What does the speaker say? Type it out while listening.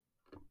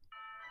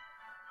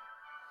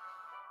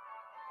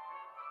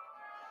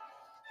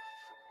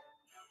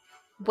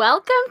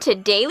Welcome to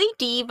Daily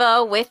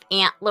Devo with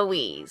Aunt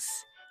Louise.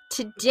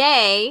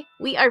 Today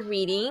we are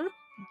reading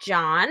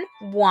John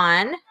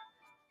 1,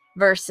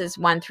 verses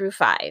 1 through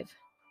 5.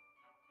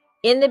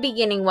 In the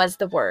beginning was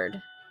the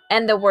Word,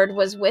 and the Word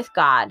was with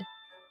God,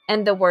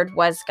 and the Word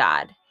was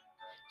God.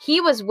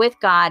 He was with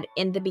God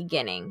in the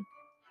beginning.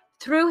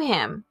 Through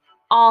him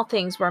all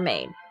things were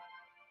made.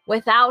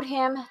 Without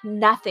him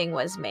nothing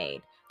was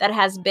made that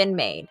has been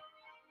made.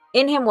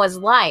 In him was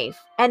life,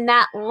 and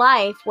that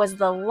life was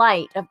the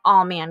light of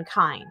all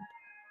mankind.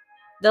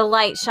 The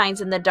light shines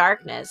in the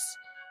darkness,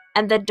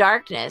 and the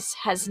darkness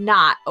has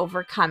not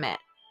overcome it.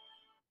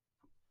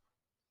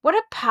 What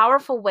a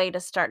powerful way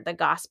to start the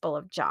Gospel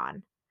of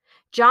John.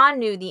 John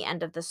knew the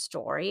end of the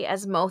story,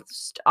 as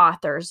most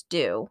authors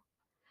do.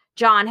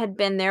 John had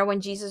been there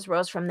when Jesus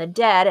rose from the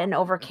dead and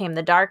overcame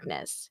the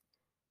darkness.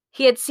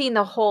 He had seen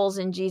the holes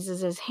in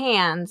Jesus'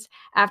 hands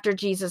after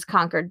Jesus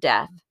conquered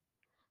death.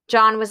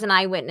 John was an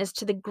eyewitness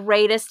to the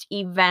greatest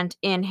event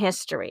in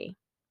history.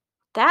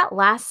 That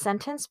last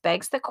sentence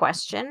begs the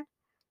question,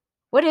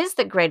 what is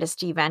the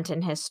greatest event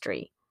in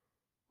history?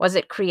 Was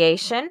it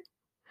creation,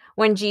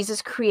 when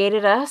Jesus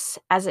created us,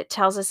 as it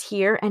tells us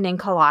here and in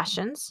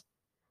Colossians?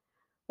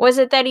 Was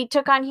it that he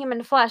took on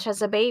human flesh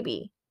as a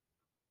baby?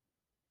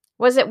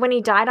 Was it when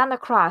he died on the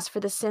cross for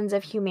the sins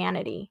of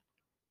humanity?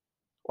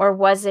 Or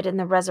was it in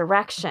the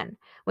resurrection,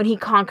 when he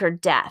conquered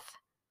death?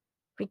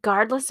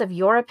 Regardless of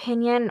your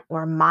opinion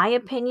or my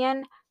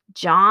opinion,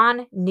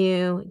 John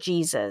knew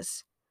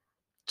Jesus.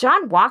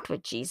 John walked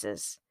with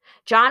Jesus.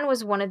 John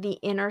was one of the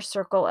inner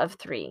circle of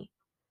three.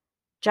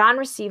 John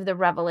received the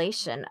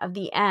revelation of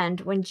the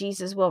end when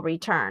Jesus will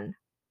return.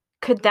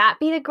 Could that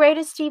be the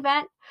greatest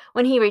event,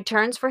 when he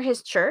returns for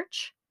his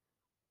church?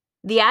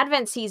 The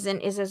Advent season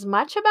is as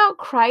much about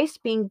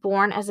Christ being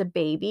born as a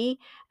baby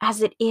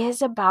as it is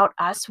about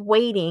us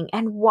waiting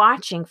and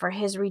watching for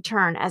his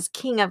return as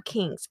King of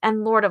Kings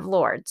and Lord of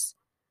Lords.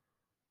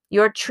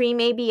 Your tree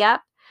may be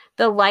up,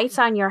 the lights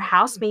on your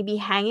house may be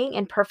hanging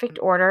in perfect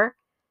order,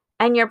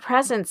 and your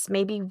presents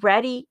may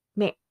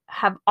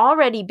have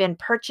already been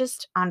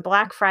purchased on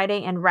Black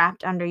Friday and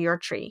wrapped under your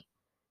tree.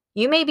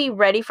 You may be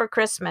ready for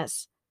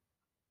Christmas,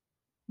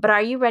 but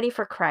are you ready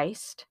for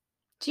Christ?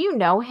 Do you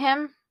know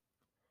him?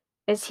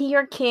 Is he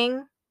your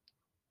King?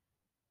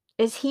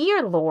 Is he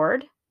your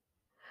Lord?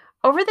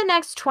 Over the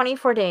next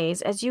 24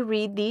 days, as you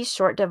read these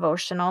short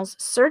devotionals,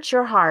 search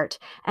your heart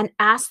and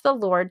ask the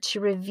Lord to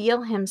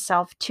reveal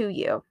himself to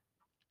you.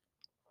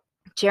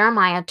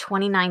 Jeremiah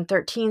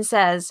 29:13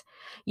 says,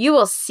 "You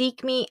will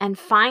seek me and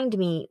find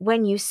me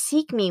when you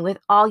seek me with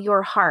all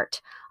your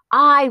heart.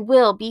 I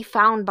will be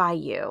found by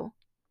you."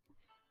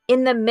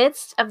 In the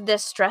midst of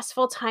this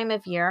stressful time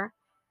of year,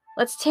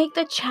 let's take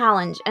the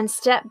challenge and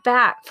step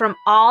back from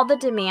all the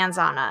demands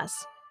on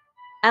us.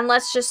 And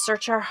let's just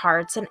search our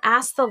hearts and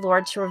ask the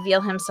Lord to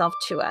reveal himself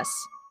to us.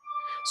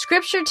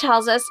 Scripture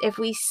tells us if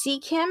we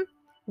seek him,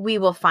 we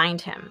will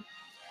find him.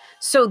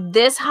 So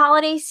this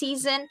holiday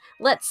season,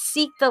 let's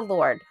seek the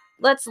Lord.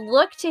 Let's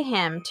look to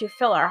him to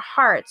fill our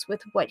hearts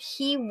with what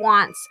he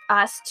wants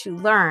us to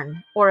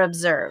learn or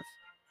observe.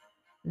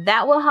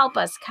 That will help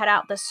us cut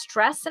out the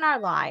stress in our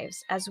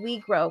lives as we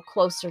grow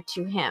closer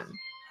to him.